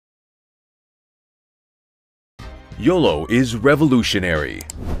Yolllo is revolutionary.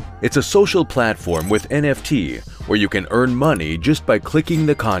 It's a social platform with NFT where you can earn money just by clicking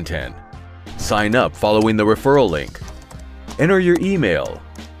the content. Sign up following the referral link. Enter your email,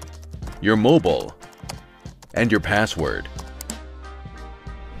 your mobile, and your password.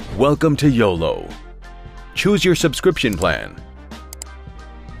 Welcome to Yolllo. Choose your subscription plan.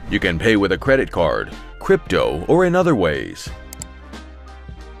 You can pay with a credit card, crypto, or in other ways.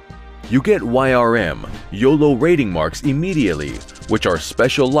 You get YRM, Yolllo rating marks immediately, which are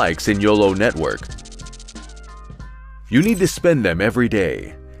special likes in Yolllo network. You need to spend them every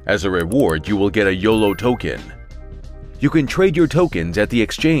day. As a reward, you will get a Yolllo token. You can trade your tokens at the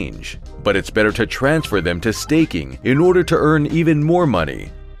exchange, but it's better to transfer them to staking in order to earn even more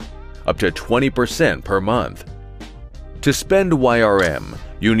money, up to 20% per month. To spend YRM,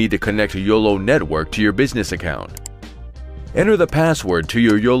 you need to connect Yolllo network to your business account. Enter the password to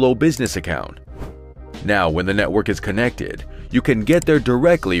your Yolllo business account. Now, when the network is connected, you can get there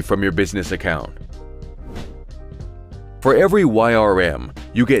directly from your business account. For every YRM,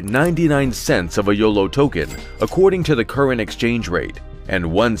 you get 99 cents of a Yolllo token according to the current exchange rate, and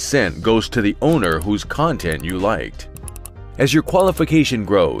 1 cent goes to the owner whose content you liked. As your qualification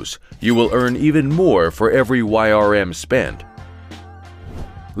grows, you will earn even more for every YRM spent.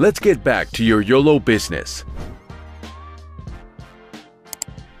 Let's get back to your Yolllo business.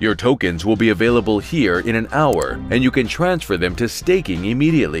 Your tokens will be available here in an hour, and you can transfer them to staking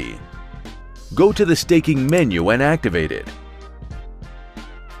immediately. Go to the staking menu and activate it.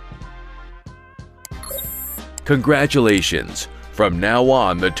 Congratulations! From now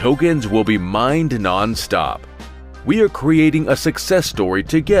on, the tokens will be mined non-stop. We are creating a success story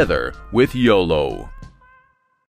together with Yolllo.